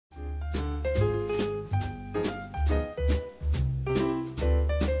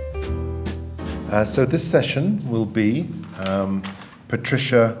So this session will be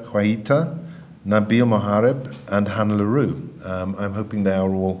Patricia Huaita, Nabil Mohareb, and Hannah LaRue. I'm hoping they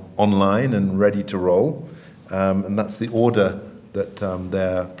are all online and ready to roll. And that's the order that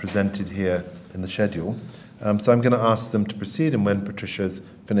they're presented here in the schedule. So I'm going to ask them to proceed, and when Patricia's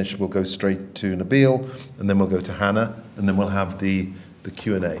finished, we'll go straight to Nabil, and then we'll go to Hannah, and then we'll have the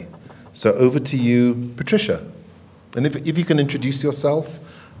Q&A. So over to you, Patricia. And if you can introduce yourself,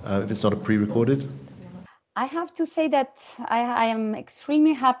 if it's not a pre-recorded. I have to say that I am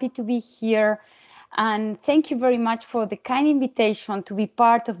extremely happy to be here, and thank you very much for the kind invitation to be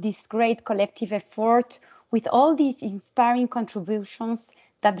part of this great collective effort with all these inspiring contributions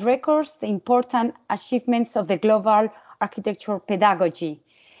that records the important achievements of the global architectural pedagogy.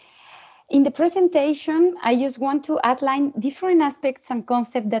 In the presentation, I just want to outline different aspects and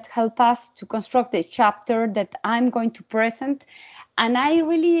concepts that help us to construct the chapter that I'm going to present. And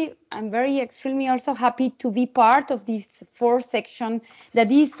I'm very extremely also happy to be part of this fourth section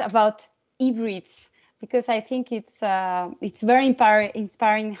that is about hybrids, because I think it's very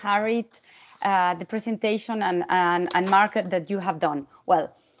inspiring, Harriet, the presentation and Margaret that you have done.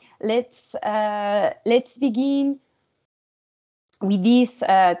 Well, let's begin with this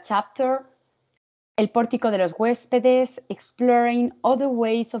chapter, El Pórtico de los Huéspedes, exploring other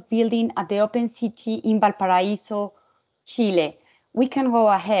ways of building at the Open City in Valparaíso, Chile. We can go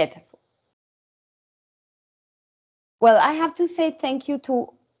ahead. Well, I have to say thank you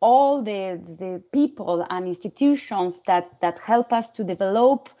to all the people and institutions that help us to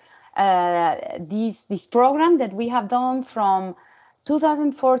develop this program that we have done from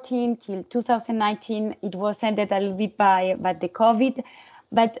 2014 till 2019. It was ended a little bit by the COVID.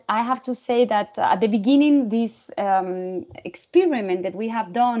 But I have to say that at the beginning, this experiment that we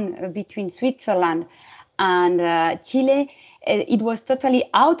have done between Switzerland and Chile, it was totally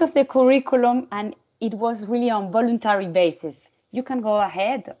out of the curriculum, and it was really on voluntary basis. You can go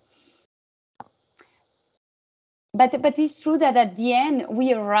ahead. But it's true that at the end,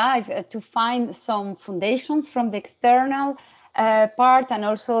 we arrive to find some foundations from the external part, and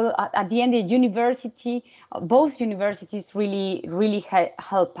also at the end, the university, both universities really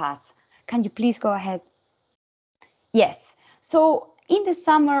help us. Can you please go ahead? Yes. So in the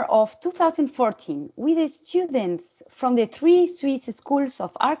summer of 2014, with the students from the 3 Swiss schools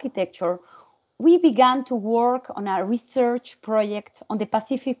of architecture, we began to work on a research project on the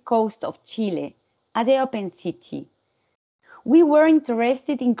Pacific coast of Chile at the Open City. We were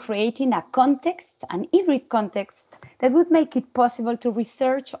interested in creating a context, an hybrid context, that would make it possible to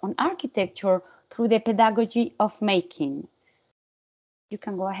research on architecture through the pedagogy of making. You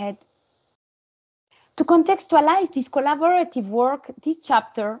can go ahead. To contextualize this collaborative work, this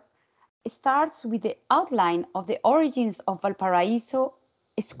chapter starts with the outline of the origins of Valparaíso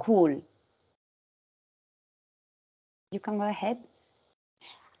School. You can go ahead.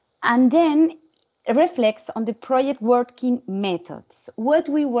 And then reflects on the project working methods, what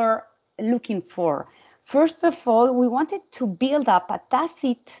we were looking for. First of all, we wanted to build up a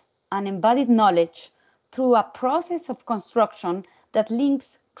tacit and embodied knowledge through a process of construction that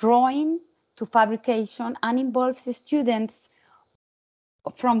links drawing to fabrication and involves the students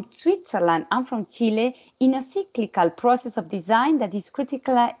from Switzerland and from Chile in a cyclical process of design that is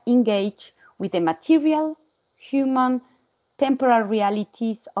critically engaged with the material, human, temporal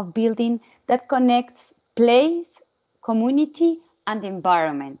realities of building that connects place, community, and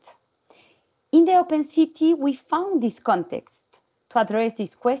environment. In the Open City, we found this context to address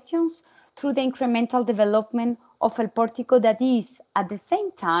these questions through the incremental development of El Pórtico that is, at the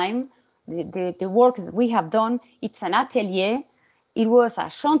same time, the work that we have done, it's an atelier, it was a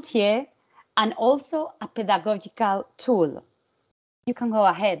chantier, and also a pedagogical tool. You can go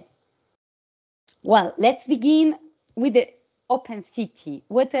ahead. Well, let's begin with the Open City,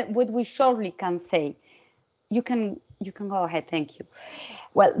 what we shortly can say. You can go ahead, thank you.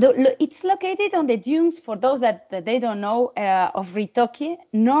 Well, it's located on the dunes, for those that they don't know, of Ritoque,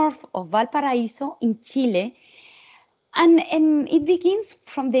 north of Valparaíso in Chile. And it begins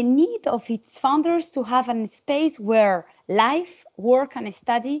from the need of its founders to have a space where life, work, and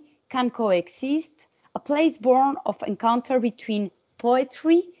study can coexist, a place born of encounter between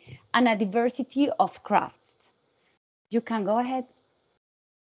poetry and a diversity of crafts. You can go ahead.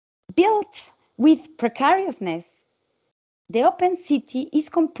 Built with precariousness, the Open City is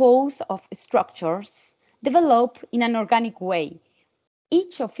composed of structures developed in an organic way.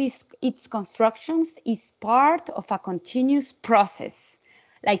 Each of its constructions is part of a continuous process,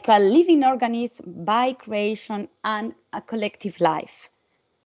 like a living organism by creation and a collective life.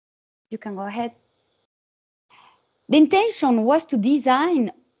 You can go ahead. The intention was to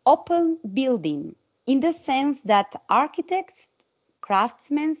design open building in the sense that architects,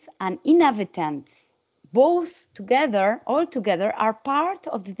 craftsmen, and inhabitants, both together, all together, are part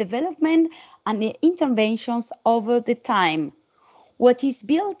of the development and the interventions over the time. What is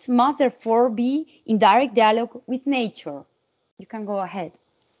built must therefore be in direct dialogue with nature. You can go ahead.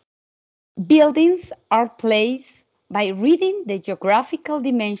 Buildings are placed by reading the geographical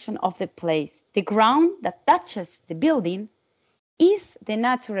dimension of the place. The ground that touches the building is the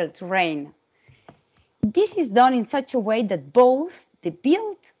natural terrain. This is done in such a way that both the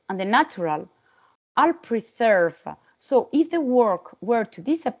built and the natural are preserved. So if the work were to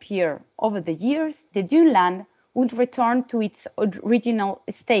disappear over the years, the due land would return to its original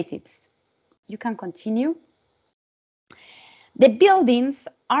status. You can continue. The buildings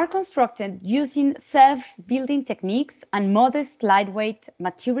are constructed using self-building techniques and modest lightweight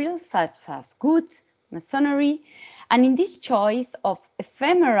materials such as wood, masonry, and in this choice of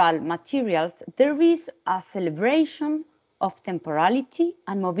ephemeral materials, there is a celebration of temporality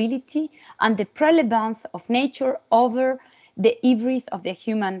and mobility and the prevalence of nature over the hubris of the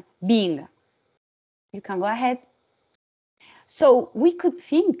human being. You can go ahead. So we could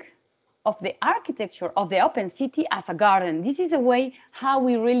think of the architecture of the open city as a garden. This is a way how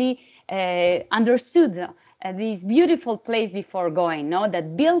we really understood this beautiful place before going, no?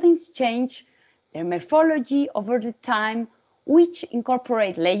 That buildings change their morphology over the time, which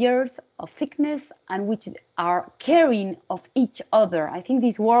incorporate layers of thickness and which are caring of each other. I think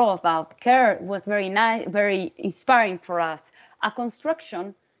this word about care was very nice, very inspiring for us. A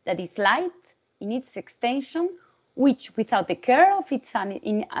construction that is light in its extension, which without the care of its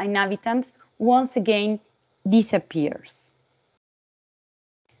inhabitants once again disappears.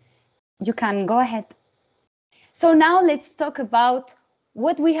 You can go ahead. So now let's talk about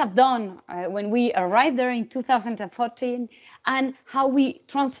what we have done when we arrived there in 2014 and how we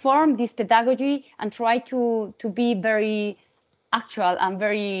transformed this pedagogy and try to be very actual and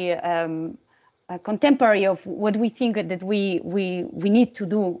very contemporary of what we think that we need to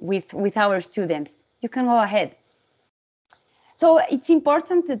do with our students. You can go ahead. So it's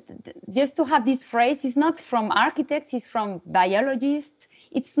important that just to have this phrase, it's not from architects, it's from biologists.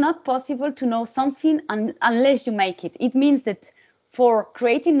 It's not possible to know something unless you make it. It means that for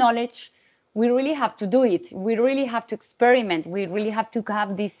creating knowledge, we really have to do it. We really have to experiment. We really have to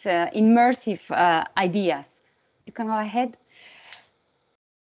have these immersive ideas. You can go ahead.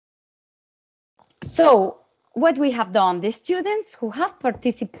 So what we have done, the students who have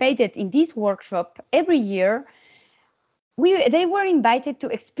participated in this workshop every year, they were invited to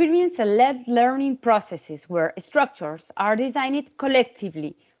experience a led learning processes where structures are designed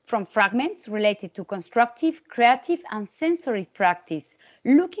collectively from fragments related to constructive, creative, and sensory practice,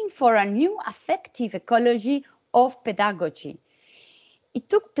 looking for a new affective ecology of pedagogy. It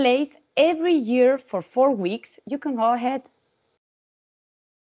took place every year for 4 weeks. You can go ahead.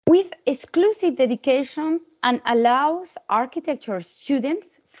 With exclusive dedication and allows architecture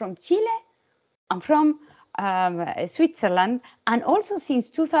students from Chile and from Switzerland, and also since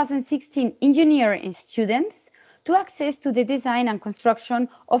 2016 engineering students to access to the design and construction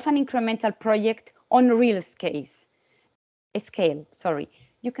of an incremental project on real scale.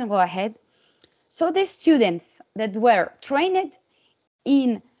 You can go ahead. So the students that were trained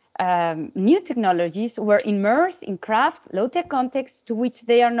in new technologies were immersed in craft, low-tech contexts to which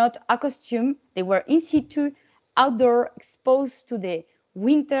they are not accustomed. They were in situ, outdoor, exposed to the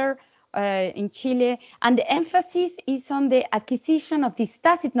winter in Chile, and the emphasis is on the acquisition of this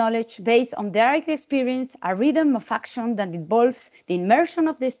tacit knowledge based on direct experience, a rhythm of action that involves the immersion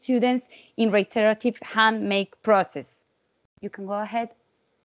of the students in reiterative handmade process. You can go ahead.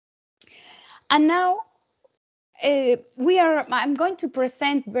 And now I'm going to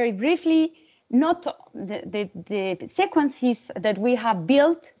present very briefly not the sequences that we have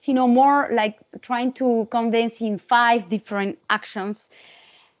built, more like trying to condense in 5 different actions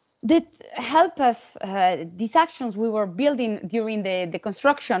that help us, these actions we were building during the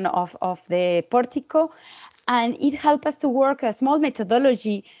construction of the portico, and it helped us to work a small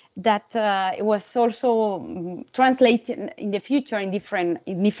methodology that it was also translated in the future in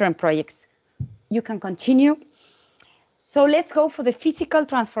different projects. You can continue. So let's go for the physical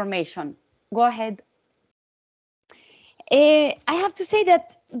transformation. Go ahead. I have to say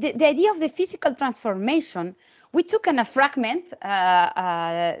that the idea of the physical transformation, we took a fragment,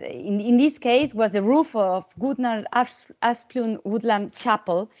 in this case was the roof of Gunnar Asplund Woodland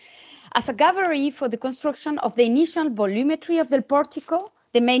Chapel, as a gallery for the construction of the initial volumetry of the portico,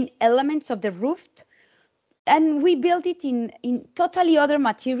 the main elements of the roof, and we built it in totally other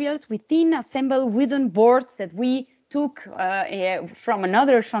materials within assembled wooden boards that we took from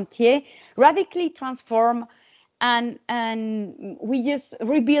another chantier, radically transformed, and we just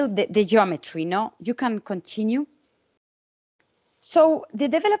rebuild the geometry. No, you can continue. So the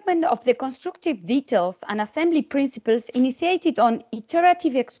development of the constructive details and assembly principles initiated on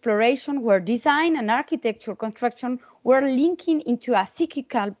iterative exploration where design and architecture construction were linking into a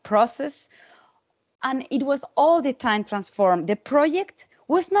cyclical process, and it was all the time transformed. The project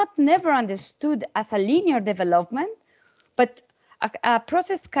was not never understood as a linear development, but a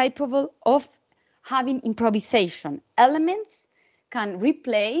process capable of having improvisation. Elements can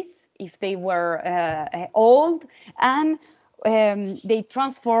replace if they were old, and they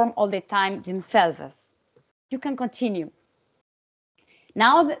transform all the time themselves. You can continue.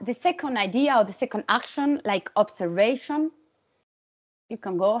 Now the second idea or the second action, like observation, you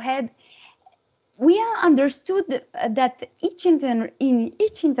can go ahead. We are understood that each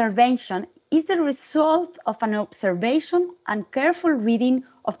intervention is the result of an observation and careful reading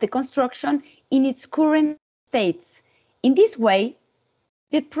of the construction in its current states. In this way,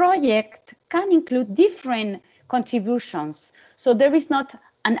 the project can include different contributions, so there is not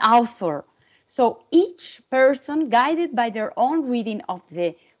an author. So each person, guided by their own reading of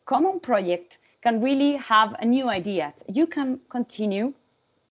the common project, can really have new ideas. You can continue.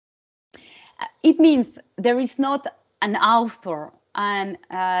 It means there is not an author, and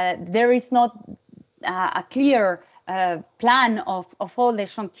there is not a clear plan of all the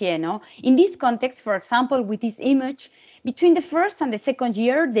chantier. No? In this context, for example, with this image, between the first and the second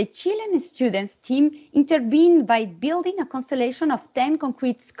year, the Chilean students team intervened by building a constellation of 10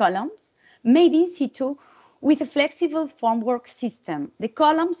 concrete columns made in situ with a flexible formwork system. The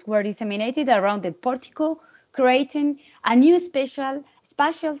columns were disseminated around the portico, creating a new spatial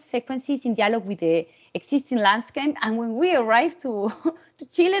sequences in dialogue with the existing landscape. And when we arrived to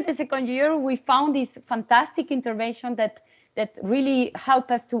Chile the second year, we found this fantastic intervention that really helped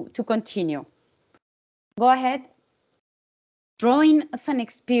us to continue. Go ahead. Drawing as an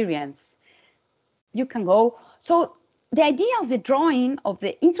experience. You can go. So the idea of the drawing, of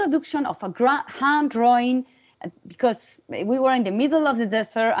the introduction of a hand drawing, because we were in the middle of the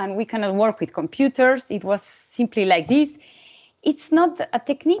desert and we cannot work with computers, it was simply like this. It's not a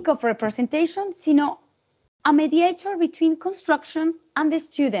technique of representation, sino a mediator between construction and the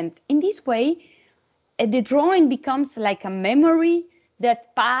students. In this way, the drawing becomes like a memory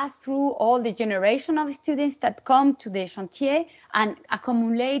that passes through all the generation of students that come to the chantier and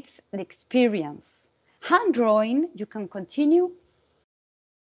accumulates the experience. Hand drawing, you can continue,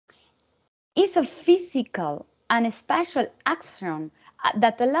 is a physical and a spatial action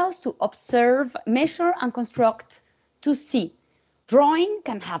that allows to observe, measure, and construct to see. Drawing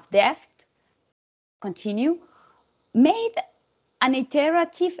can have depth, continue, made an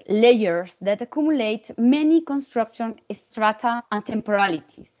iterative layers that accumulate many construction strata and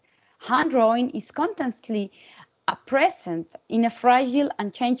temporalities. Hand drawing is constantly present in a fragile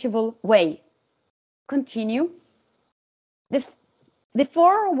and changeable way. Continue. The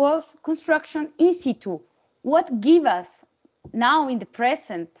fourth was construction in situ. What gives us now in the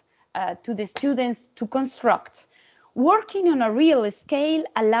present to the students to construct? Working on a real scale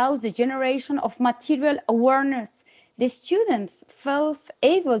allows the generation of material awareness. The students felt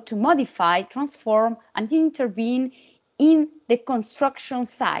able to modify, transform, and intervene in the construction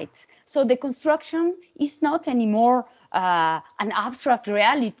sites. So the construction is not anymore an abstract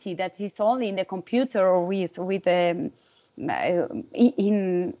reality that is only in the computer or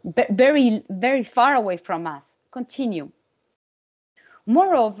very far away from us. Continue.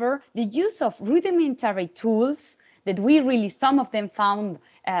 Moreover, the use of rudimentary tools that some of them found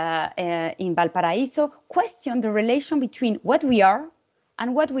in Valparaiso, question the relation between what we are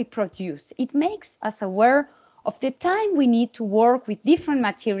and what we produce. It makes us aware of the time we need to work with different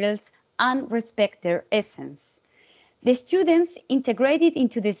materials and respect their essence. The students integrated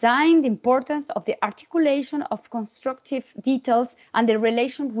into design the importance of the articulation of constructive details and the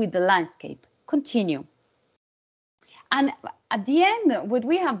relation with the landscape. Continue. And at the end, what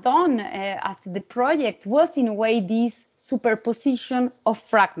we have done as the project was in a way this superposition of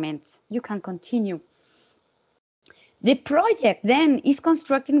fragments. You can continue. The project then is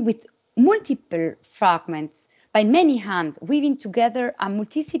constructed with multiple fragments by many hands, weaving together a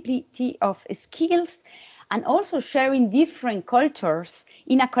multiplicity of skills and also sharing different cultures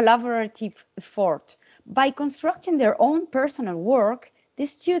in a collaborative effort. By constructing their own personal work, the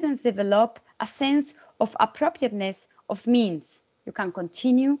students develop a sense of appropriateness of means. You can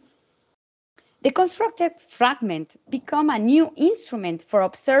continue. The constructed fragment become a new instrument for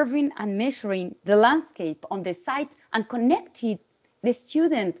observing and measuring the landscape on the site and connecting the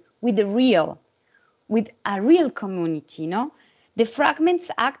student with the real. with a real community, no? The fragments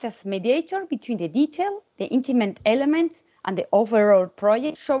act as mediator between the detail, the intimate elements, and the overall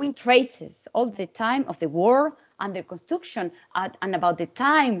project, showing traces all the time of the war and the construction and about the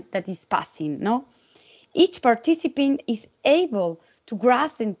time that is passing, no? Each participant is able to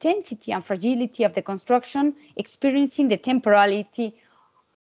grasp the intensity and fragility of the construction, experiencing the temporality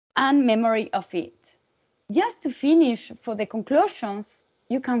and memory of it. Just to finish, for the conclusions,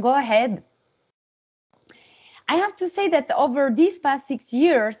 you can go ahead. I have to say that over these past 6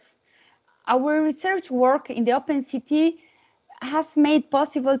 years, our research work in the Open City has made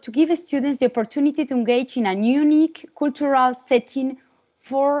possible to give students the opportunity to engage in a unique cultural setting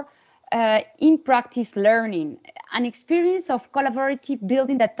for in-practice learning, an experience of collaborative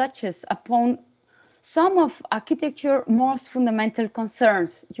building that touches upon some of architecture's most fundamental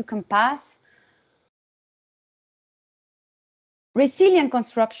concerns. You can pass. Resilient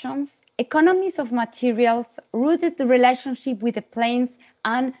constructions, economies of materials, rooted the relationship with the planes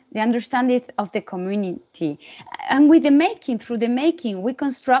and the understanding of the community. And with the making, through the making, we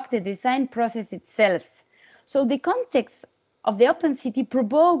construct the design process itself. So the context of the Open City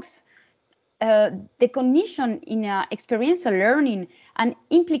provokes the cognition in experiential learning and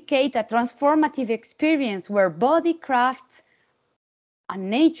implicate a transformative experience where body, craft, and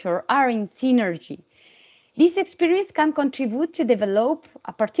nature are in synergy. This experience can contribute to develop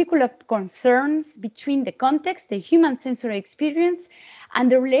a particular concerns between the context, the human sensory experience,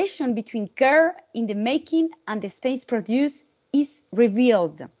 and the relation between care in the making and the space produced is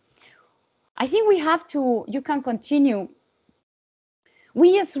revealed. I think we have to, you can continue.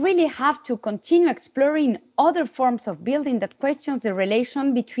 We just really have to continue exploring other forms of building that questions the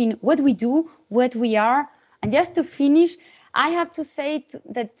relation between what we do, what we are. And just to finish, I have to say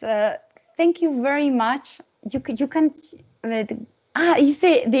that thank you very much. You can it's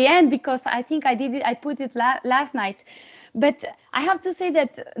the end, because I think I did it. I put it last night, but I have to say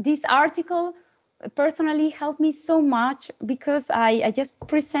that this article personally helped me so much, because I just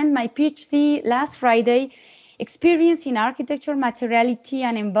present my PhD last Friday, experience in architecture, materiality,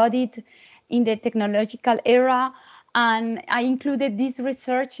 and embodied in the technological era. And I included this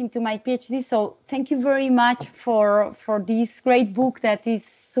research into my PhD. So thank you very much for this great book that is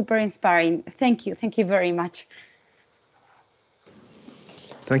super inspiring. Thank you. Thank you very much.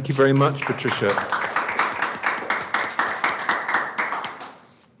 Thank you very much, Patricia.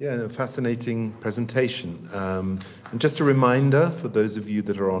 Yeah, a fascinating presentation. And just a reminder for those of you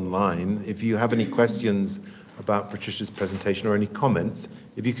that are online, if you have any questions about Patricia's presentation or any comments,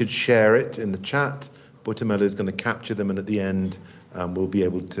 if you could share it in the chat, Botemelo is going to capture them, and at the end we'll be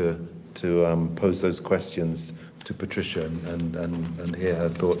able to pose those questions to Patricia and hear her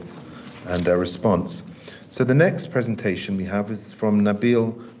thoughts and her response. So the next presentation we have is from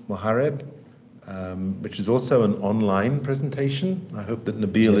Nabil Mohareb, which is also an online presentation. I hope that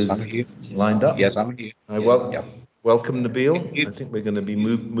Nabil is lined up. Yes, I'm here. Welcome, Nabil. I think we're going to be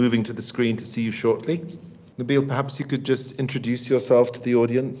moving to the screen to see you shortly. Nabil, perhaps you could just introduce yourself to the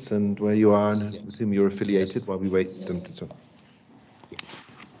audience and where you are and with whom you're affiliated while we wait them to talk.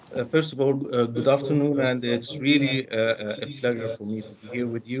 First of all, good afternoon, and it's really a pleasure for me to be here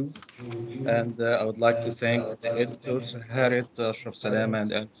with you. And I would like to thank the editors, Harriet, Ashraf, Salama,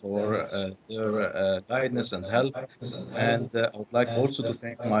 and Anne for their guidance and help. And I would like also to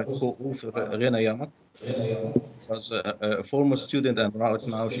thank my co-author, Rena Yamak, who was a former student, and right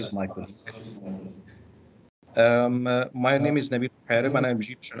now she's my colleague. My name is Nabil Harib, and I'm an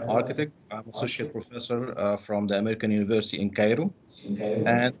Egyptian architect. I'm associate professor from the American University in Cairo.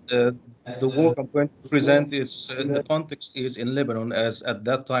 And the work I'm going to present is, the context is in Lebanon, as at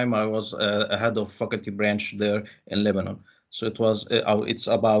that time I was a head of faculty branch there in Lebanon. So it's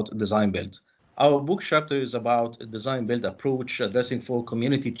about design build. Our book chapter is about a design build approach addressing 4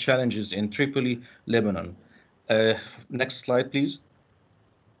 community challenges in Tripoli, Lebanon. Next slide, please.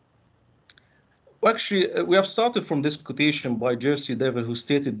 Well, actually, we have started from this quotation by Jersey Devil, who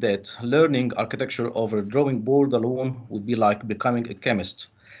stated that learning architecture over a drawing board alone would be like becoming a chemist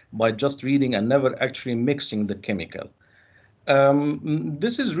by just reading and never actually mixing the chemical.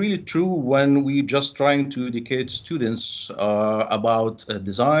 This is really true when we just trying to educate students about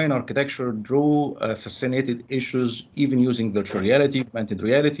design, architecture, draw fascinated issues, even using virtual reality, augmented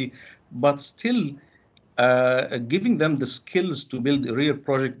reality, but still giving them the skills to build a real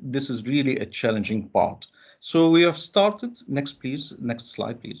project. This is really a challenging part. So we have started. Next, please. Next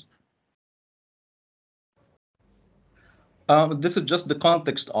slide, please. This is just the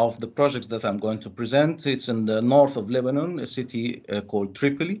context of the projects that I'm going to present. It's in the north of Lebanon, a city called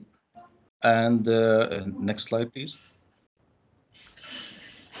Tripoli. And next slide, please.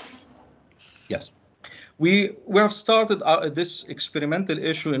 Yes. We have started this experimental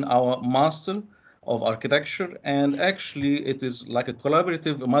issue in our Master of Architecture, and actually it is like a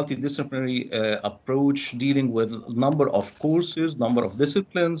collaborative, multidisciplinary approach dealing with a number of courses, number of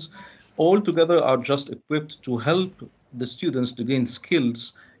disciplines, all together are just equipped to help the students to gain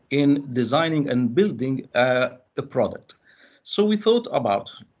skills in designing and building a product. So we thought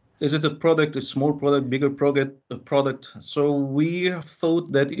about, is it a product, a small product, bigger product? So we have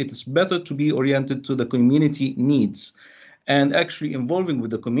thought that it is better to be oriented to the community needs and actually involving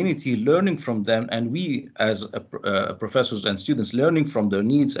with the community, learning from them, and we as professors and students learning from their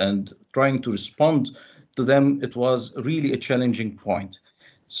needs and trying to respond to them. It was really a challenging point.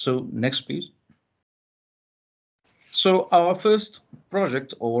 So next, please. So our first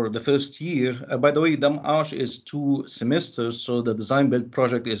project, or the first year, by the way, Dam'ash is 2 semesters. So the design build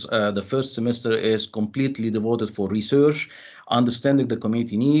project is the first semester is completely devoted for research, understanding the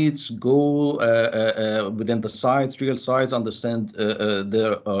community needs, go within the sites, real sites, understand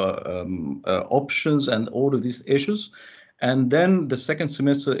their options and all of these issues. And then the second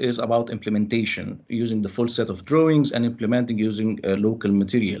semester is about implementation, using the full set of drawings and implementing using local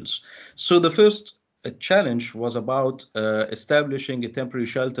materials. So the first challenge was about establishing a temporary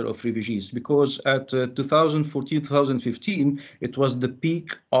shelter of refugees, because at 2014-2015, it was the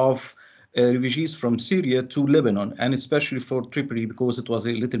peak of refugees from Syria to Lebanon, and especially for Tripoli, because it was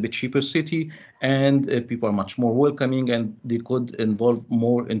a little bit cheaper city and people are much more welcoming and they could involve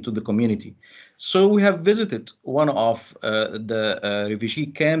more into the community. So we have visited one of the refugee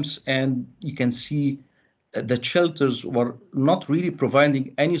camps, and you can see the shelters were not really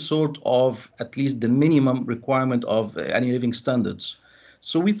providing any sort of, at least the minimum requirement of any living standards.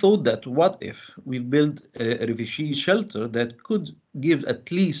 So we thought that what if we've built a refugee shelter that could give at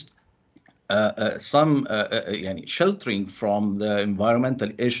least some sheltering from the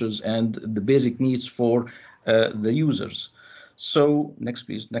environmental issues and the basic needs for the users. So next,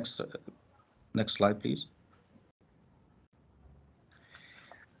 please. Next slide, please.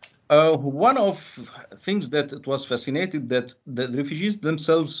 One of things that it was fascinating that the refugees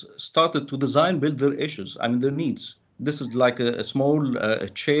themselves started to build their issues, I mean their needs. This is like a small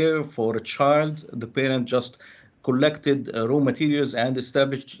chair for a child. The parent just collected raw materials and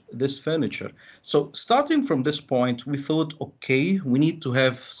established this furniture. So starting from this point, we thought, okay, we need to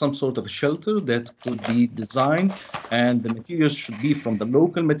have some sort of shelter that could be designed, and the materials should be from the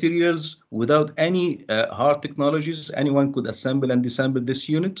local materials without any hard technologies. Anyone could assemble and disassemble this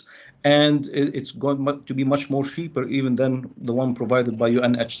unit, and it's going to be much more cheaper even than the one provided by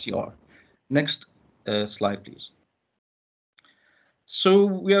UNHCR. Next slide, please. So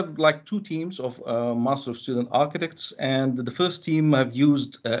we have like 2 teams of Master of Student Architects, and the first team have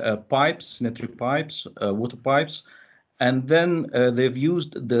used pipes, sanitary pipes, water pipes, and then they've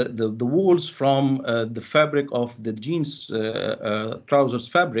used the walls from the fabric of the jeans trousers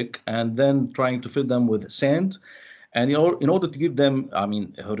fabric, and then trying to fill them with sand. And in order to give them, I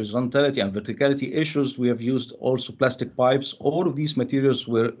mean, horizontality and verticality issues, we have used also plastic pipes. All of these materials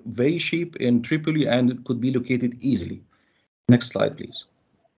were very cheap in Tripoli and could be located easily. Next slide, please.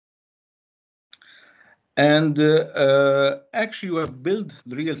 And actually, we have built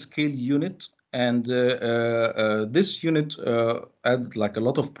the real scale unit, and this unit had like a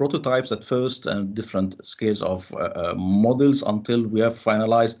lot of prototypes at first and different scales of models until we have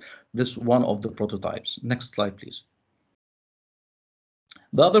finalized this one of the prototypes. Next slide, please.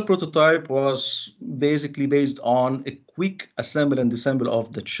 The other prototype was basically based on a quick assemble and disassemble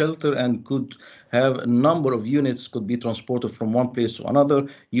of the shelter, and could have a number of units could be transported from one place to another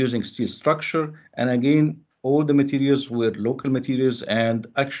using steel structure. And again, all the materials were local materials, and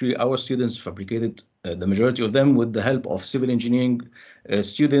actually our students fabricated the majority of them with the help of civil engineering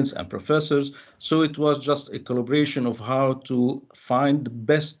students and professors. So it was just a collaboration of how to find the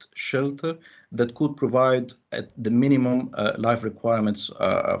best shelter that could provide at the minimum life requirements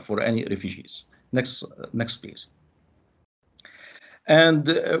for any refugees. Next, please. And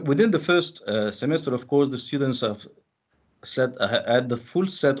within the first semester, of course, the students have had the full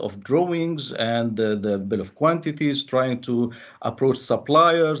set of drawings and the bill of quantities, trying to approach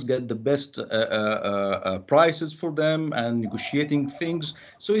suppliers, get the best prices for them, and negotiating things.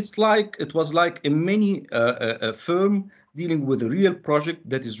 So it was like a mini firm dealing with a real project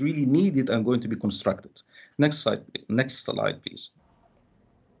that is really needed and going to be constructed. Next slide, please.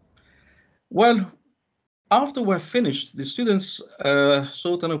 Well, after we're finished, the students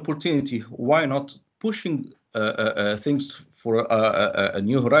sought an opportunity. Why not pushing things for a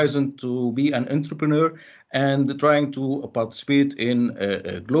new horizon, to be an entrepreneur and trying to participate in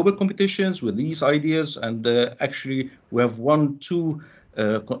global competitions with these ideas. And actually, we have won 2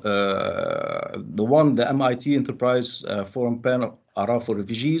 the MIT Enterprise Forum Panel ARA for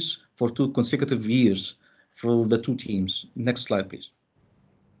refugees for 2 consecutive years for the 2 teams. Next slide, please.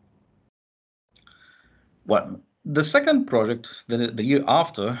 Well, the second project, the year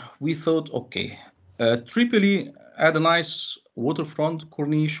after, we thought, okay, Tripoli had a nice waterfront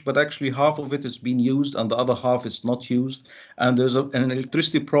corniche, but actually half of it is being used and the other half is not used. And there's an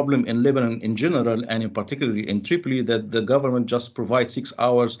electricity problem in Lebanon in general, and in particularly in Tripoli, that the government just provides 6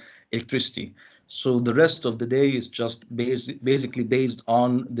 hours electricity. So the rest of the day is just basically based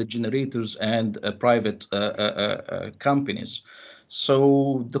on the generators and private companies.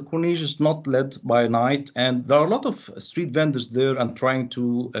 So the corniche is not led by night, and there are a lot of street vendors there and trying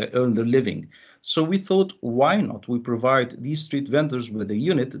to earn their living. So we thought, why not we provide these street vendors with a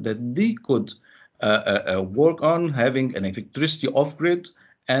unit that they could work on having an electricity off-grid,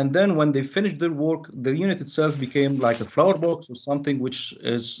 and then when they finished their work, the unit itself became like a flower box or something which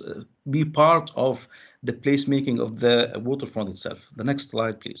is be part of the placemaking of the waterfront itself. The next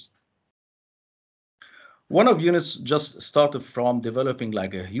slide, please. One of units just started from developing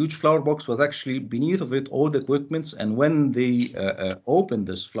like a huge flower box, was actually beneath of it all the equipments, and when they opened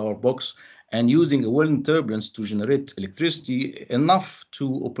this flower box and using a Welland turbines to generate electricity enough to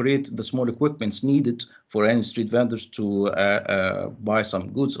operate the small equipments needed for any street vendors to buy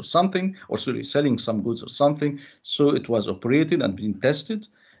some goods or something, or sorry, selling some goods or something. So it was operated and being tested.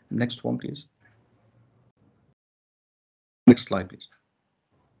 Next one, please. Next slide, please.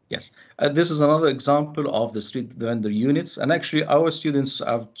 Yes, this is another example of the street vendor units, and actually our students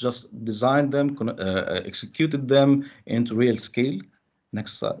have just designed them, executed them into real scale.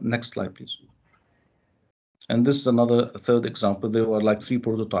 Next slide, please. And this is another third example. There were like 3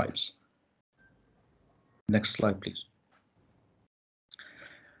 prototypes. Next slide, please.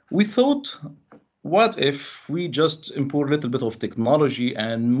 We thought, what if we just import a little bit of technology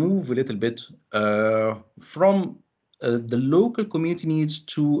and move a little bit from the local community needs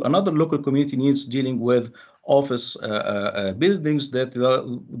to another local community needs dealing with office buildings that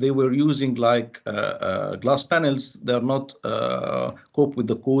they were using like glass panels. They're not cope with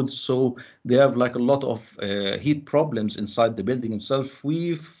the code, so they have like a lot of heat problems inside the building itself.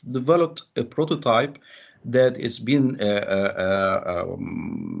 We've developed a prototype that is being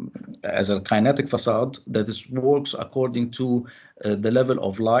as a kinetic facade that works according to the level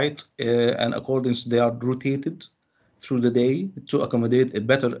of light and according to they are rotated through the day to accommodate a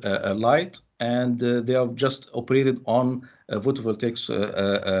better light, and they have just operated on photovoltaic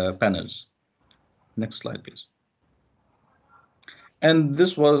panels. Next slide, please. And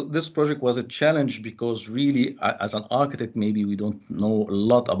this project was a challenge because really, as an architect, maybe we don't know a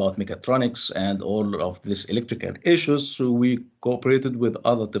lot about mechatronics and all of these electrical issues. So we cooperated with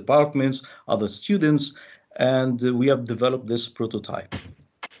other departments, other students, and we have developed this prototype.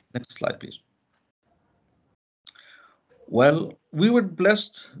 Next slide, please. Well, we were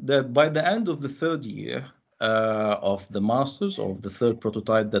blessed that by the end of the 3rd year of the master's, of the 3rd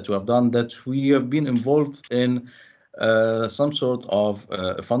prototype that we have done, that we have been involved in some sort of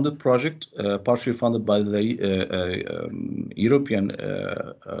funded project, partially funded by the European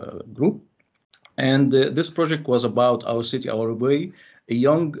group. And this project was about Our City, Our Way, a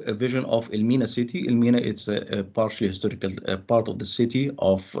young vision of Elmina city. Elmina, it's a partially historical part of the city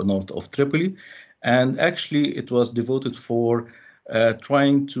of north of Tripoli. And actually, it was devoted for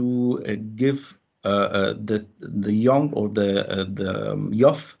trying to give the young or the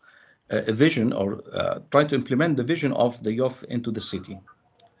youth a vision, or try to implement the vision of the youth into the city.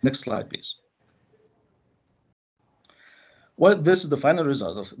 Next slide, please. Well, this is the final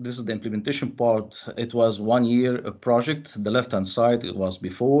result. This is the implementation part. It was 1 year project. The left-hand side, it was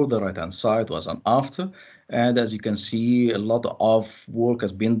before. The right-hand side was an after. And as you can see, a lot of work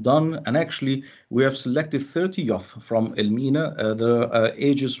has been done. And actually, we have selected 30 youth from Elmina. The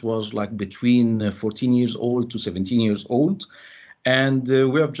ages was like between 14 years old to 17 years old. And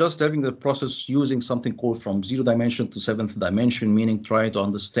we are just having the process using something called from 0 dimension to 7th dimension, meaning trying to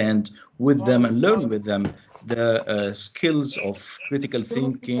understand with them and learn with them the skills of critical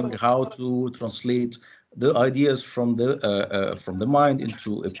thinking, how to translate the ideas from the mind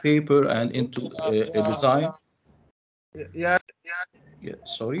into a paper and into a design. Yeah,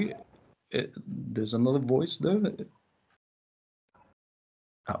 sorry, there's another voice there.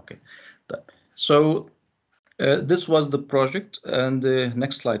 Okay, so this was the project, and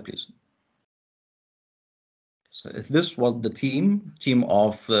next slide, please. So this was the team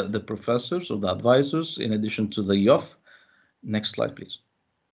of the professors or the advisors, in addition to the youth. Next slide, please.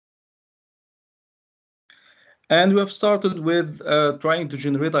 And we have started with trying to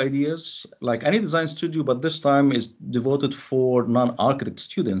generate ideas like any design studio, but this time is devoted for non-architect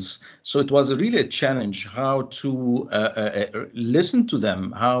students. So it was really a challenge how to listen to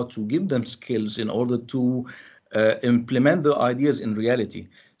them, how to give them skills in order to implement the ideas in reality.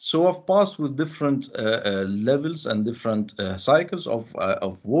 So I've passed with different levels and different cycles of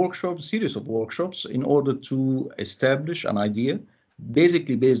workshops, series of workshops in order to establish an idea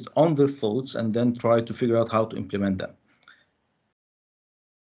basically based on their thoughts and then try to figure out how to implement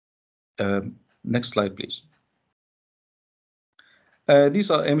them. Next slide, please. These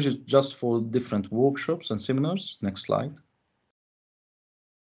are images just for different workshops and seminars. Next slide.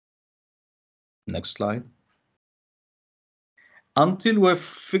 Next slide. Until we've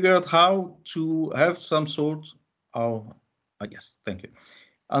figured out how to have some sort of, yes, thank you.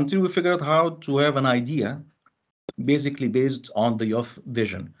 Until we figure out how to have an idea basically based on the youth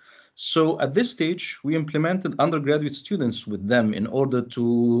vision. So at this stage, we implemented undergraduate students with them in order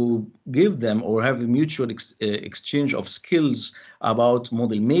to give them or have a mutual exchange of skills about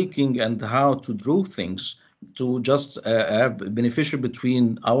model making and how to draw things to just have beneficial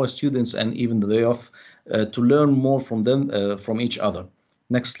between our students and even the youth to learn more from them, from each other.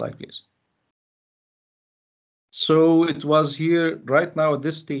 Next slide, please. So it was here right now at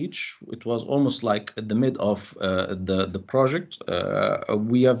this stage, it was almost like at the mid of the project.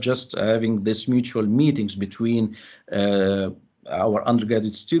 We are just having this mutual meetings between our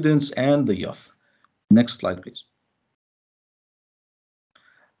undergraduate students and the youth. Next slide, please.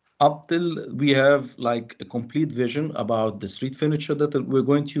 Up till we have like a complete vision about the street furniture that we're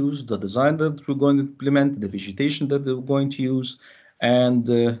going to use, the design that we're going to implement, the vegetation that we're going to use, and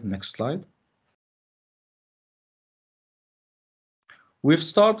next slide. We've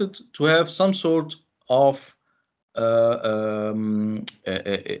started to have some sort of a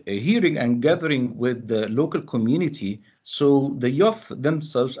hearing and gathering with the local community. So the youth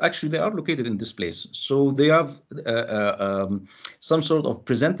themselves, actually, they are located in this place. So they have some sort of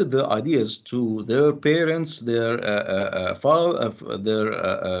presented their ideas to their parents, their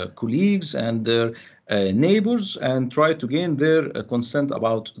colleagues, and their neighbors, and try to gain their consent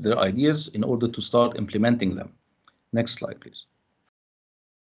about their ideas in order to start implementing them. Next slide, please.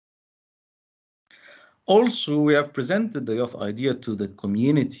 Also, we have presented the youth idea to the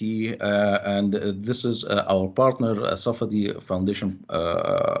community, and this is our partner, Safadi Foundation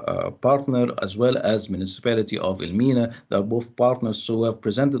partner, as well as municipality of Elmina. They are both partners, so we have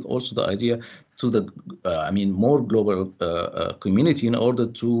presented also the idea to the, more global community in order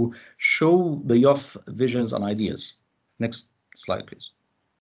to show the youth visions and ideas. Next slide, please.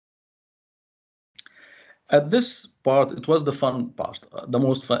 At this part, it was the fun part, the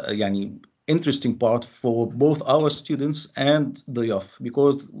most fun, interesting part for both our students and the youth,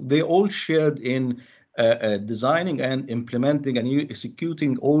 because they all shared in designing and implementing and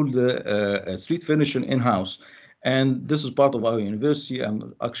executing all the street furniture in-house. And this is part of our university,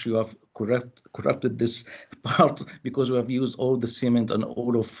 and actually have corrupted this part because we have used all the cement and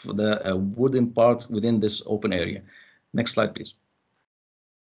all of the wooden part within this open area. Next slide, please.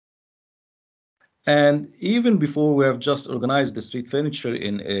 And even before we have just organized the street furniture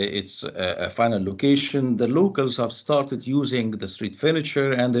in its final location, the locals have started using the street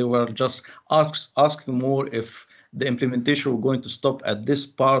furniture, and they were just asking more if the implementation were going to stop at this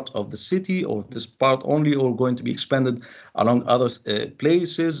part of the city or this part only, or going to be expanded along other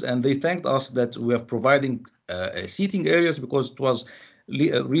places. And they thanked us that we are providing seating areas because it was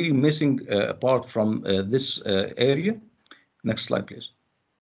really missing apart from this area. Next slide, please.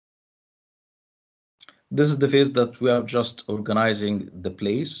 This is the phase that we are just organizing the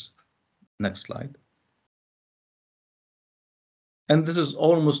place. Next slide. And this is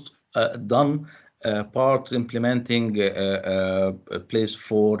almost done, part implementing a place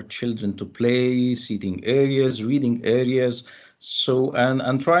for children to play, seating areas, reading areas. So,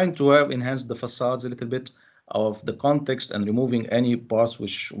 and trying to have enhanced the facades a little bit of the context and removing any parts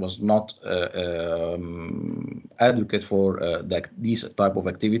which was not adequate for these type of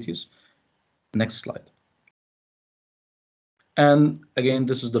activities. Next slide. And again,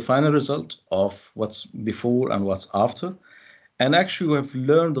 this is the final result of what's before and what's after. And actually, we have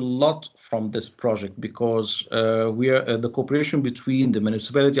learned a lot from this project because we are the cooperation between the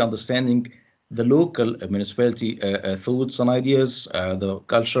municipality understanding the local municipality thoughts and ideas, the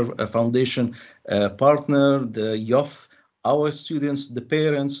Culture Foundation partner, the youth, our students, the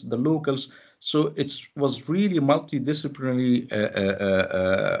parents, the locals. So it was really multidisciplinary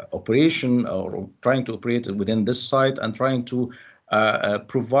operation, or trying to operate within this site and trying to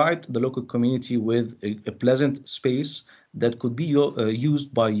provide the local community with a pleasant space that could be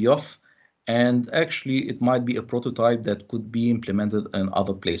used by youth And actually, it might be a prototype that could be implemented in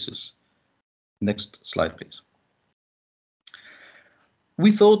other places. Next slide, please.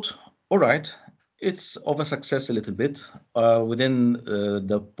 We thought, all right, it's of a success a little bit within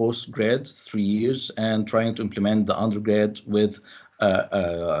the post-grad 3 years and trying to implement the undergrad with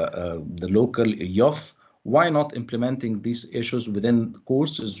the local youth. Why not implementing these issues within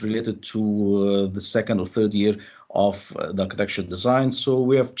courses related to the second or third year of the architecture design? So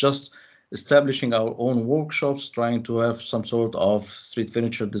we have just establishing our own workshops, trying to have some sort of street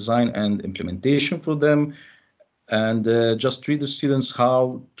furniture design and implementation for them, and just treat the students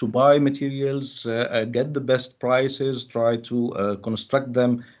how to buy materials, get the best prices, try to construct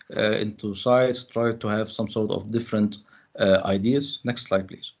them into sites, try to have some sort of different ideas. Next slide,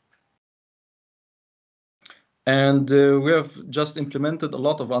 please. And we have just implemented a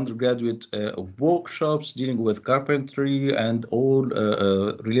lot of undergraduate workshops dealing with carpentry and all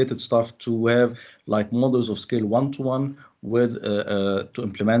related stuff to have like models of scale 1-to-1 with to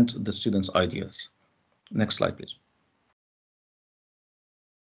implement the students' ideas. Next slide, please.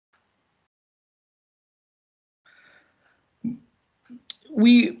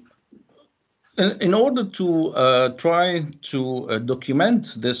 In order to try to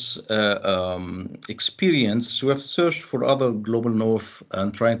document this experience, we have searched for other global north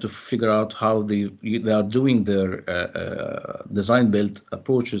and trying to figure out how they are doing their design-build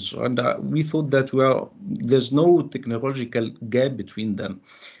approaches. And we thought that there's no technological gap between them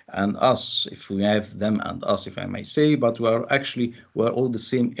and us, if we have them and us, if I may say, but we're all the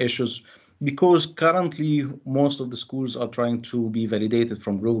same issues. Because currently most of the schools are trying to be validated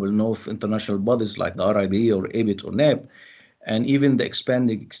from global north international bodies like the RIBA or ABIT or NEP, and even the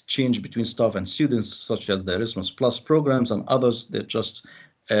expanding exchange between staff and students, such as the Erasmus Plus programs and others, they're just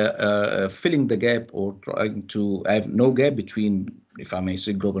filling the gap or trying to have no gap between, if I may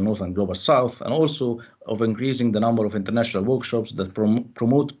say, global north and global south, and also of increasing the number of international workshops that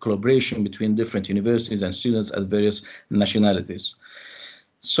promote collaboration between different universities and students at various nationalities.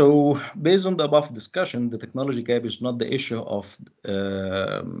 So based on the above discussion, the technology gap is not the issue of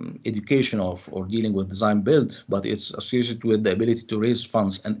education or dealing with design build, but it's associated with the ability to raise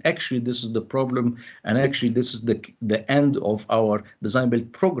funds. And actually, this is the problem. And actually, this is the end of our design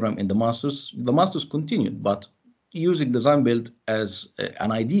build program in the masters. The masters continued, but using design build as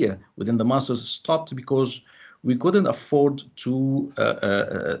an idea within the masters stopped because we couldn't afford to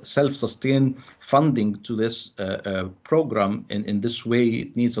self-sustain funding to this program in this way.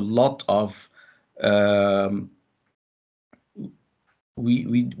 It needs a lot of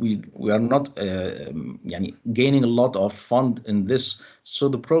we are not gaining a lot of fund in this, so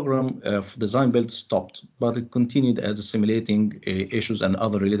the program of design build stopped, but it continued as assimilating issues and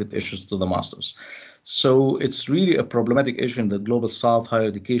other related issues to the masters. So it's really a problematic issue in the global south higher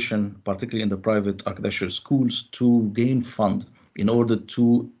education, particularly in the private architecture schools, to gain fund in order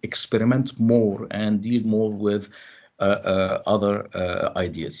to experiment more and deal more with other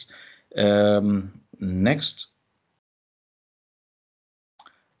ideas. Next.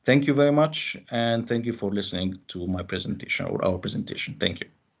 Thank you very much, and thank you for listening to my presentation or our presentation. Thank you.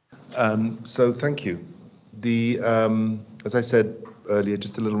 So thank you. As I said earlier,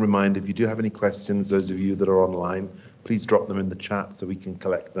 just a little reminder, if you do have any questions, those of you that are online, please drop them in the chat so we can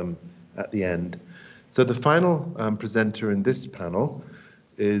collect them at the end. So the final presenter in this panel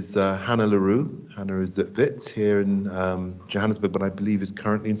is Hannah Leroux. Hannah is at WITS here in Johannesburg, but I believe is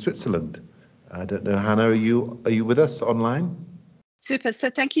currently in Switzerland. I don't know, Hannah, are you with us online? Super. So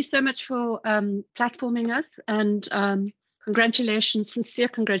thank you so much for platforming us, and congratulations, sincere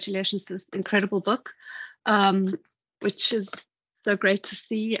congratulations to this incredible book, which is so great to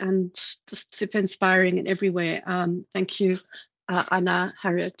see and just super inspiring in every way. Thank you, Anna,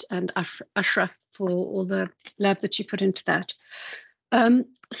 Harriet, and Ashraf for all the love that you put into that.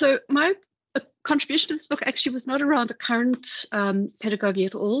 So my contribution to this book actually was not around the current pedagogy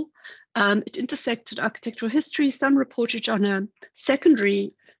at all. It intersected architectural history, some reportage on a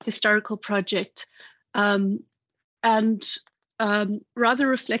secondary historical project, and rather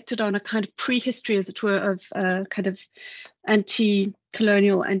reflected on a kind of prehistory, as it were, of kind of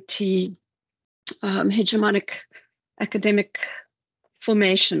anti-colonial, anti-hegemonic academic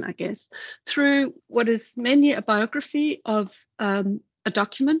formation, I guess, through what is mainly a biography of a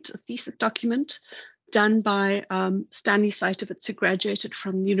document, a thesis document, done by Stanley Seitovitz, who graduated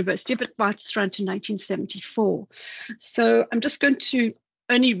from the University of Witwatersrand in 1974. So I'm just going to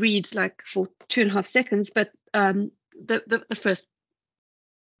only read like for 2.5 seconds, but the first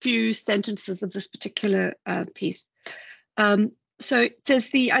few sentences of this particular piece. So it says,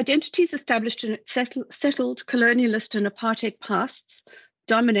 the identities established in settled colonialist and apartheid pasts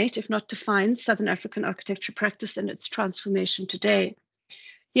dominate, if not define, Southern African architecture practice and its transformation today.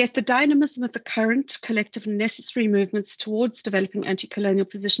 Yet the dynamism of the current collective and necessary movements towards developing anti-colonial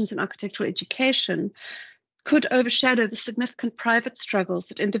positions in architectural education could overshadow the significant private struggles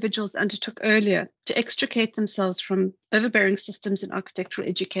that individuals undertook earlier to extricate themselves from overbearing systems in architectural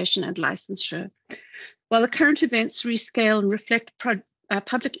education and licensure. While the current events rescale and reflect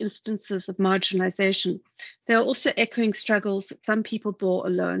public instances of marginalization, they are also echoing struggles that some people bore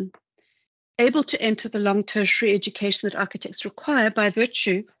alone. Able to enter the long tertiary education that architects require by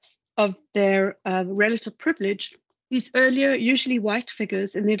virtue of their relative privilege, these earlier, usually white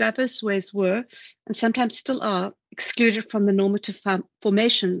figures in their diverse ways were, and sometimes still are, excluded from the normative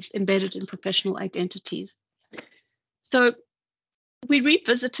formations embedded in professional identities. So we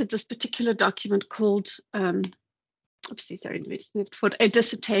revisited this particular document called, oopsie, sorry, let me just move forward, a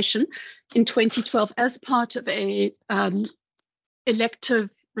dissertation in 2012 as part of a elective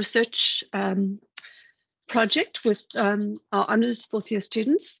research project with our honours fourth year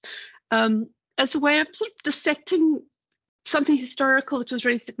students, as a way of sort of dissecting something historical that was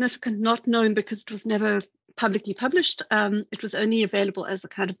really significant, not known because it was never publicly published. It was only available as a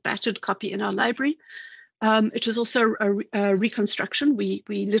kind of battered copy in our library. It was also a reconstruction. We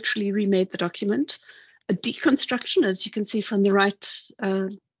literally remade the document, a deconstruction, as you can see from the right,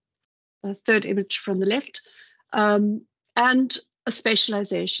 third image from the left, and a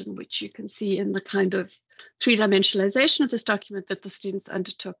spatialization, which you can see in the kind of three-dimensionalization of this document that the students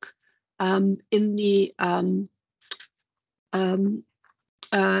undertook in the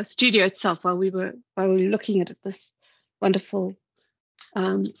studio itself while we were looking at this wonderful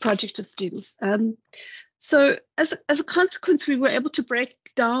project of students. So as a consequence, we were able to break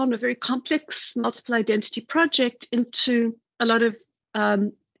down a very complex multiple identity project into a lot of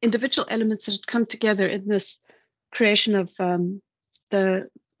individual elements that had come together in this creation of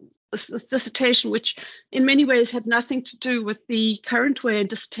this dissertation, which in many ways had nothing to do with the current way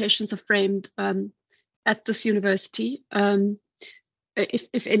dissertations are framed at this university.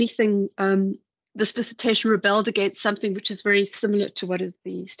 If anything, this dissertation rebelled against something which is very similar to what is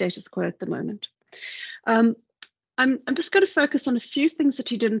the status quo at the moment. I'm just going to focus on a few things that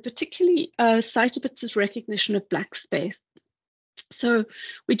he did, and particularly Seitovits's recognition of Black space. So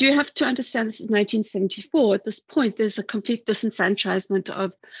we do have to understand this is 1974. At this point, there's a complete disenfranchisement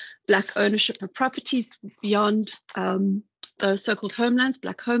of Black ownership of properties beyond the so-called homelands,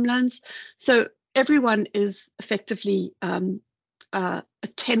 Black homelands. So everyone is effectively a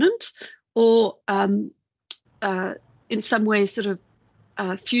tenant or in some ways sort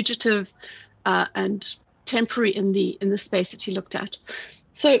of fugitive and temporary in the space that he looked at.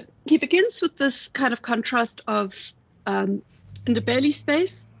 So he begins with this kind of contrast of Ndebele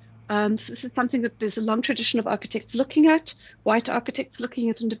space. So this is something that there's a long tradition of architects looking at, white architects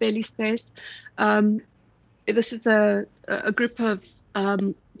looking at Ndebele space. This is a group of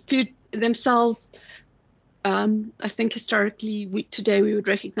themselves, I think historically, today we would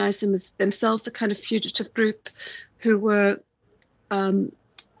recognize them as themselves a kind of fugitive group who were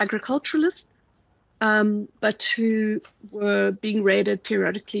agriculturalists, but who were being raided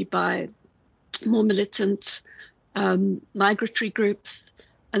periodically by more militant migratory groups,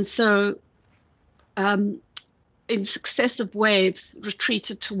 and so in successive waves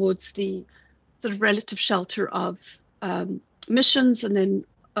retreated towards the sort of relative shelter of missions and then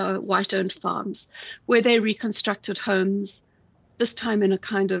white-owned farms, where they reconstructed homes, this time in a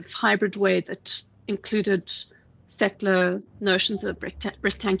kind of hybrid way that included settler notions of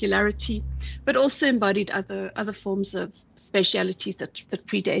rectangularity, but also embodied other forms of spatialities that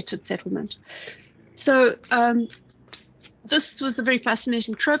predated settlement. So this was a very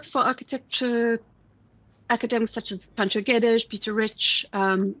fascinating trope for architecture academics such as Pancho Guedes, Peter Rich,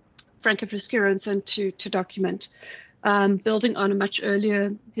 Franco Fresquero, and so on to document, building on a much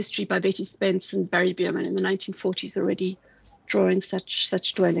earlier history by Betty Spence and Barry Bierman in the 1940s, already drawing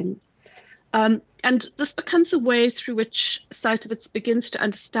such dwellings. And this becomes a way through which Seitovits begins to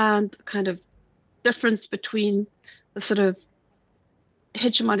understand the kind of difference between the sort of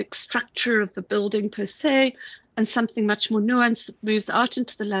hegemonic structure of the building per se and something much more nuanced that moves out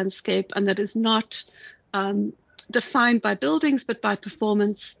into the landscape and that is not defined by buildings but by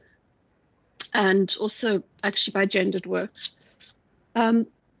performance and also actually by gendered works.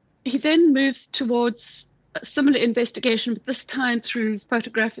 He then moves towards a similar investigation, but this time through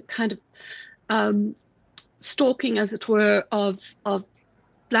photographic kind of stalking, as it were, of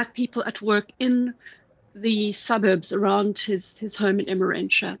Black people at work in the suburbs around his home in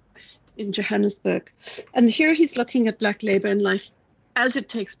Emmarentia in Johannesburg. And here he's looking at Black labor and life as it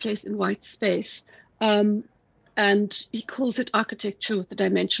takes place in white space, and and he calls it architecture with the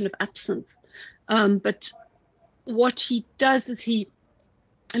dimension of absence. But what he does is he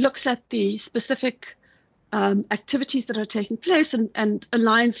looks at the specific activities that are taking place and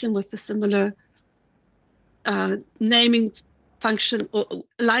aligns them with the similar naming function, or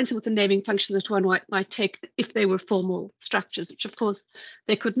aligns them with the naming function that one might take if they were formal structures, which of course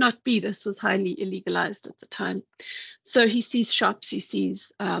they could not be. This was highly illegalized at the time. So he sees shops, he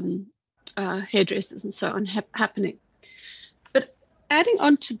sees hairdressers and so on happening. But adding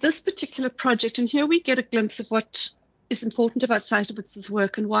on to this particular project, and here we get a glimpse of what is important about Seitovits's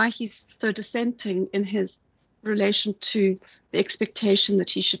work and why he's so dissenting in his relation to the expectation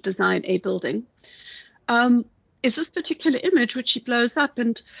that he should design a building, is this particular image which he blows up.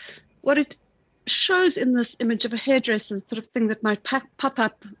 And what it shows in this image of a hairdresser, sort of thing that might pop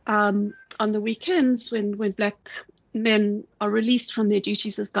up on the weekends when Black men are released from their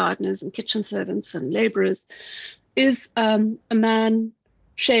duties as gardeners and kitchen servants and laborers, is a man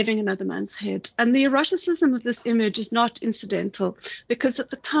shaving another man's head. And the eroticism of this image is not incidental, because at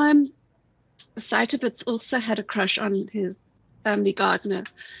the time, Seitovits also had a crush on his family gardener.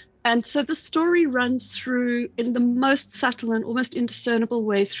 And so the story runs through in the most subtle and almost indiscernible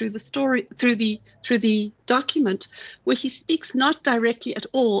way through the story, through the document, where he speaks not directly at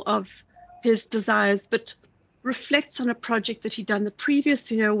all of his desires, but reflects on a project that he'd done the previous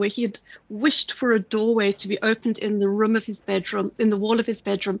year, where he had wished for a doorway to be opened in the room of his bedroom, in the wall of his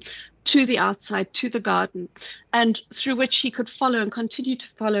bedroom, to the outside, to the garden, and through which he could follow and continue to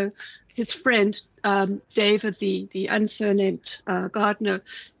follow his friend David, the unsurnamed gardener,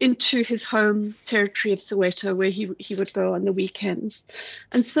 into his home territory of Soweto, where he would go on the weekends.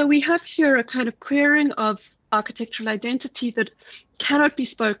 And so we have here a kind of queering of architectural identity that cannot be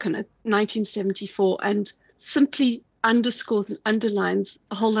spoken at 1974, and simply underscores and underlines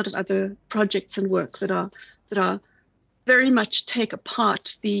a whole lot of other projects and work that are very much take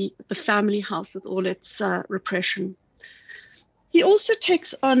apart the family house with all its repression. He also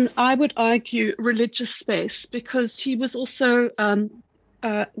takes on, I would argue, religious space, because he was also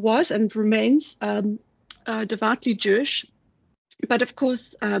was and remains devoutly Jewish, but of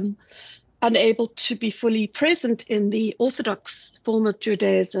course unable to be fully present in the Orthodox form of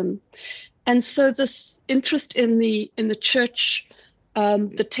Judaism. And so this interest in the church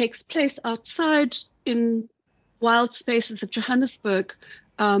that takes place outside in wild spaces of Johannesburg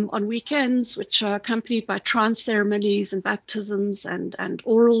on weekends, which are accompanied by trance ceremonies and baptisms and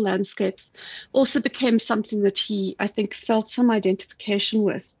oral landscapes, also became something that he, I think, felt some identification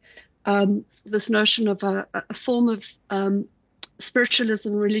with. This notion of a form of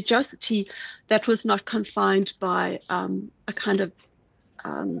spiritualism, religiosity that was not confined by a kind of,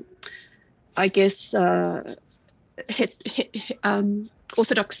 I guess,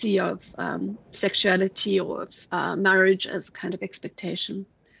 orthodoxy of sexuality or of marriage as kind of expectation.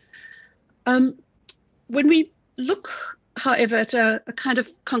 When we look, however, at a kind of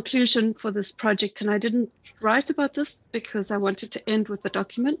conclusion for this project, and I didn't write about this because I wanted to end with the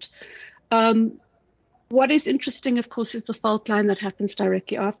document, what is interesting, of course, is the fault line that happens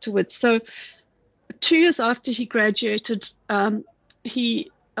directly afterwards. So 2 years after he graduated,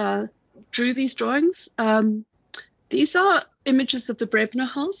 he drew these drawings. These are images of the Brebner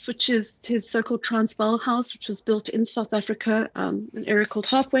House, which is his so-called Transvaal house, which was built in South Africa, an area called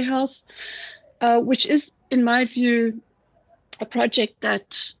Halfway House, which is, in my view, a project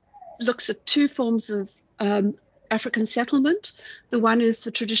that looks at two forms of African settlement. The one is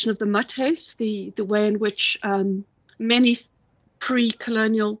the tradition of the mathuis, the way in which many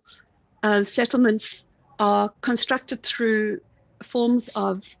pre-colonial settlements are constructed through forms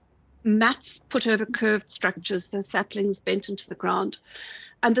of mats put over curved structures, so saplings bent into the ground.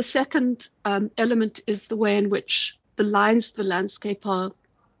 And the second element is the way in which the lines of the landscape are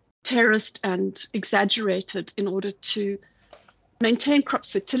terraced and exaggerated in order to maintain crop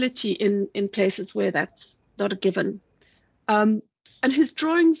fertility in places where that's not a given. And his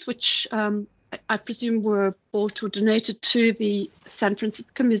drawings, which I presume were bought or donated to the San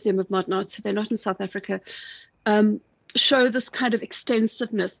Francisco Museum of Modern Art, so they're not in South Africa, show this kind of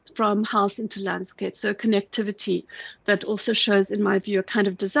extensiveness from house into landscape, so connectivity that also shows, in my view, a kind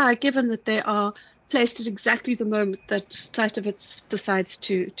of desire, given that they are placed at exactly the moment that Seitovits decides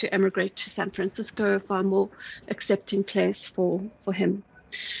to emigrate to San Francisco, a far more accepting place for him.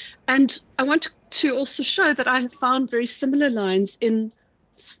 And I want to also show that I have found very similar lines in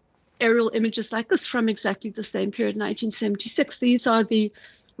aerial images like this from exactly the same period, 1976. These are the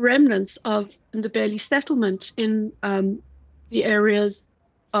remnants of the Bailey settlement in the areas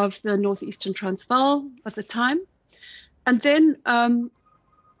of the northeastern Transvaal at the time. And then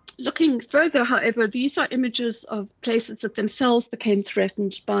Looking further, however, these are images of places that themselves became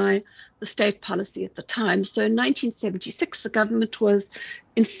threatened by the state policy at the time. So in 1976, the government was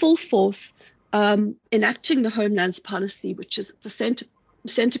in full force enacting the Homelands Policy, which is the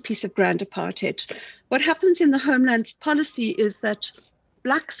centerpiece of Grand Apartheid. What happens in the Homeland Policy is that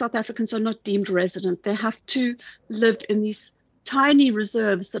Black South Africans are not deemed resident. They have to live in these tiny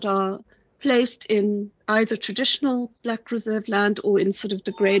reserves that are placed in either traditional Black reserve land or in sort of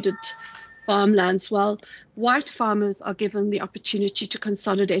degraded farmlands, while white farmers are given the opportunity to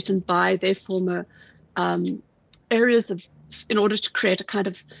consolidate and buy their former areas in order to create a kind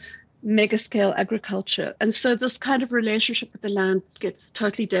of mega scale agriculture. And so this kind of relationship with the land gets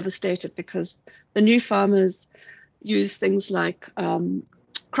totally devastated because the new farmers use things like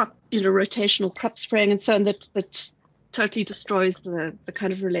rotational crop spraying and so on that totally destroys the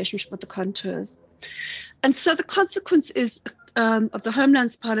kind of relationship with the contours. And so the consequence is of the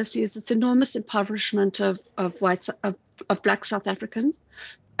Homelands Policy is this enormous impoverishment of Black South Africans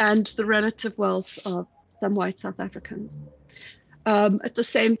and the relative wealth of some white South Africans. At the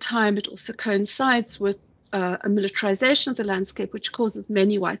same time, it also coincides with a militarization of the landscape, which causes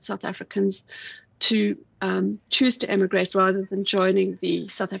many white South Africans to choose to emigrate rather than joining the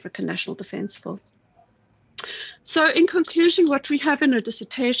South African National Defence Force. So in conclusion, what we have in a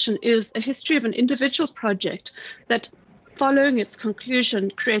dissertation is a history of an individual project that, following its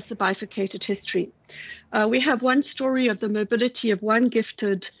conclusion, creates a bifurcated history. We have one story of the mobility of one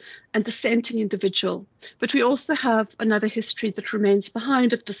gifted and dissenting individual, but we also have another history that remains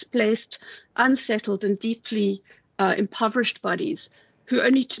behind of displaced, unsettled, and deeply impoverished bodies who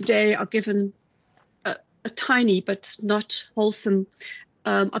only today are given a tiny but not wholesome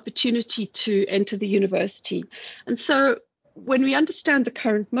opportunity to enter the university. And so when we understand the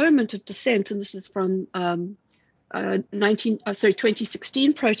current moment of dissent, and this is from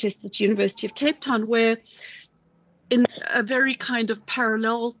 2016 protests at the University of Cape Town, where in a very kind of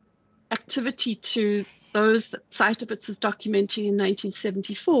parallel activity to those that Citovitz was documenting in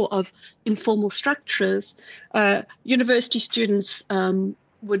 1974 of informal structures, university students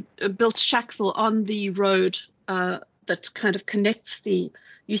would build shackle on the road that kind of connects the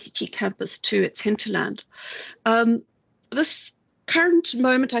UCT campus to its hinterland. This current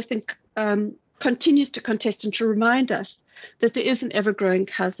moment, I think, continues to contest and to remind us that there is an ever-growing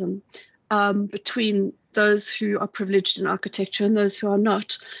chasm between those who are privileged in architecture and those who are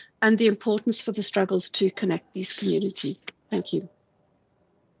not, and the importance for the struggles to connect these communities. Thank you.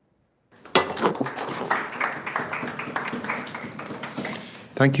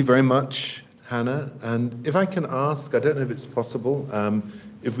 Thank you very much, Hannah. And if I can ask, I don't know if it's possible,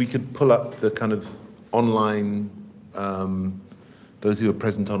 if we could pull up the kind of online, those who are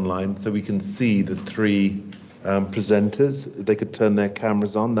present online, so we can see the three presenters. If they could turn their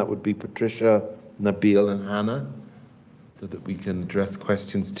cameras on, that would be Patricia, Nabil, and Hannah, so that we can address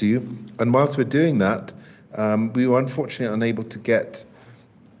questions to you. And whilst we're doing that, we were unfortunately unable to get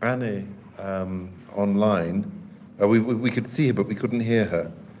Anne online. We could see her, but we couldn't hear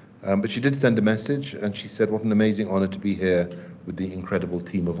her. But she did send a message, and she said, what an amazing honor to be here with the incredible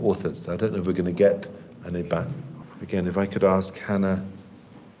team of authors. So I don't know if we're going to get Anne back. Again, if I could ask Hannah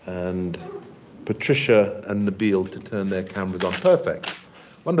and Patricia and Nabil to turn their cameras on. Perfect.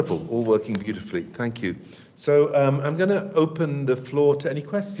 Wonderful. All working beautifully. Thank you. So I'm going to open the floor to any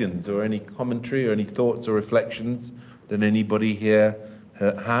questions or any commentary or any thoughts or reflections that anybody here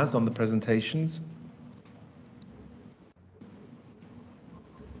has on the presentations.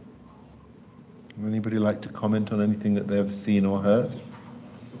 Would anybody like to comment on anything that they've seen or heard?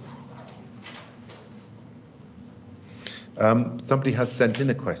 Somebody has sent in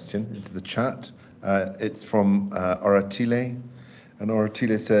a question into the chat. It's from Oratile, and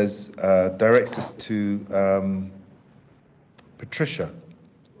Oratile says, directs us to Patricia,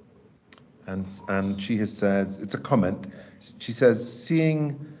 and she has said, it's a comment, she says,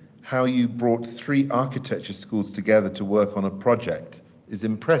 seeing how you brought 3 architecture schools together to work on a project is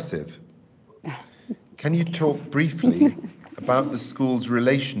impressive. Can you talk briefly about the school's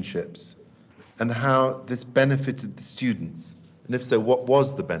relationships and how this benefited the students? And if so, what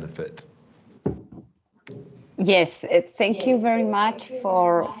was the benefit? Yes, thank you very much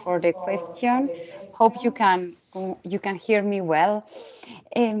for the question. Hope you can hear me well.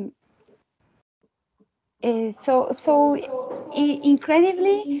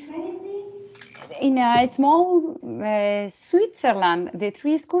 Incredibly, in a small Switzerland, the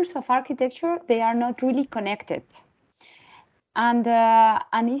 3 schools of architecture, they are not really connected. And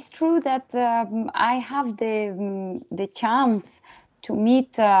it's true that I have the chance to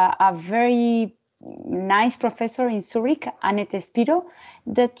meet a very nice professor in Zurich, Annette Espiro,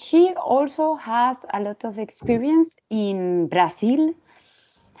 that she also has a lot of experience in Brazil.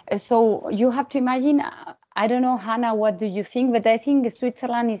 So you have to imagine, I don't know, Hannah, what do you think? But I think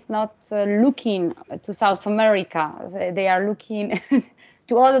Switzerland is not looking to South America. They are looking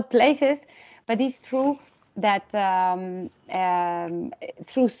to other places. But it's true that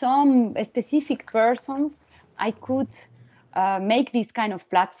through some specific persons, I could make this kind of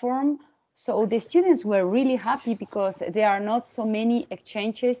platform. So the students were really happy because there are not so many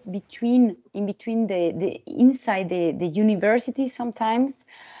exchanges in between the inside the university sometimes.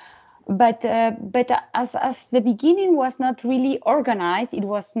 But as the beginning was not really organized, it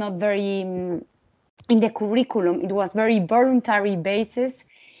was not very in the curriculum. It was very voluntary basis.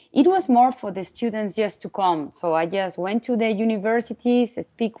 It was more for the students just to come. So I just went to the universities,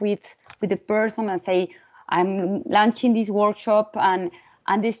 speak with the person, and say, I'm launching this workshop, and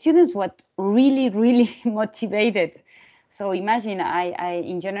the students were really motivated. So imagine, I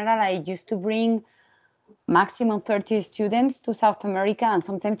in general, I used to bring maximum 30 students to South America, and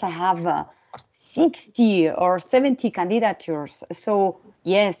sometimes I have 60 or 70 candidatures. So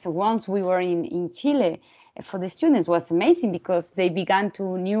yes, once we were in Chile, for the students was amazing because they began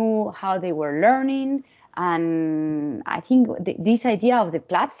to knew how they were learning. And I think this idea of the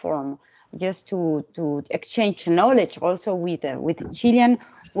platform, just to exchange knowledge also with Chilean,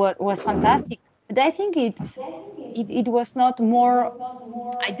 was fantastic. But I think it was not more,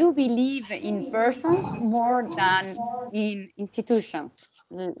 I do believe in persons more than in institutions.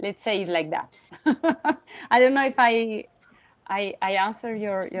 Let's say it like that. I don't know if I answer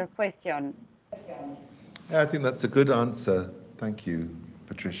your question. Yeah, I think that's a good answer. Thank you,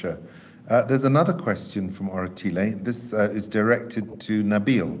 Patricia. There's another question from Orotile. This is directed to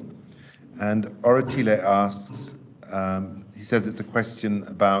Nabil. And Orotile asks, he says it's a question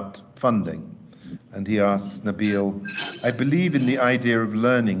about funding. And he asks Nabil, I believe in the idea of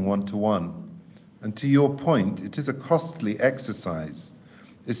learning one-to-one. And to your point, it is a costly exercise,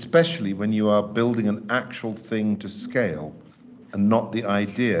 especially when you are building an actual thing to scale and not the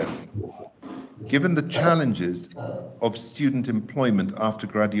idea. Given the challenges of student employment after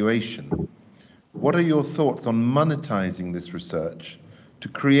graduation, what are your thoughts on monetizing this research to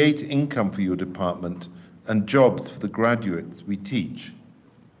create income for your department and jobs for the graduates we teach?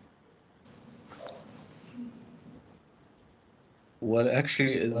 Well,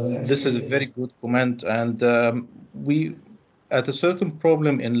 actually, this is a very good comment, and we, at a certain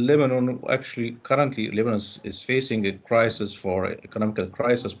problem in Lebanon, actually, currently Lebanon is facing a crisis for economic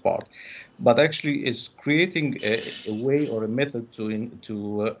crisis part, but actually is creating a way or a method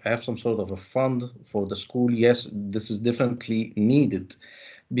to have some sort of a fund for the school. Yes, this is definitely needed,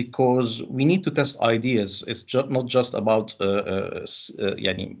 because we need to test ideas. It's not just about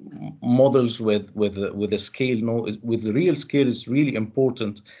models with a scale. No, with the real scale is really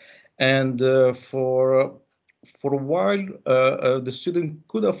important. And for a while, the student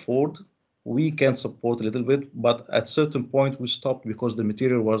could afford. We can support a little bit, but at certain point we stopped because the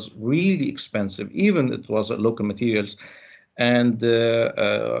material was really expensive. Even it was local materials. And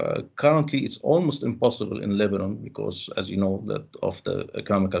currently, it's almost impossible in Lebanon because, as you know, that of the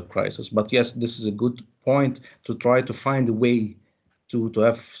economic crisis. But yes, this is a good point to try to find a way to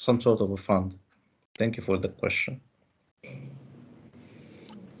have some sort of a fund. Thank you for the question.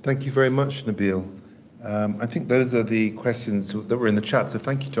 Thank you very much, Nabil. I think those are the questions that were in the chat. So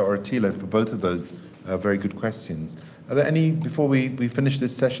thank you to Orotile for both of those very good questions. Are there any, before we finish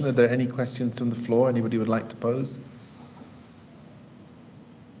this session, are there any questions from the floor anybody would like to pose?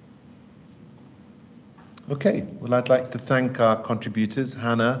 Okay, well, I'd like to thank our contributors,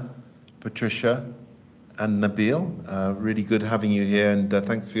 Hannah, Patricia, and Nabil. Really good having you here, and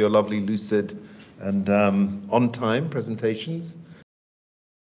thanks for your lovely, lucid, and on-time presentations.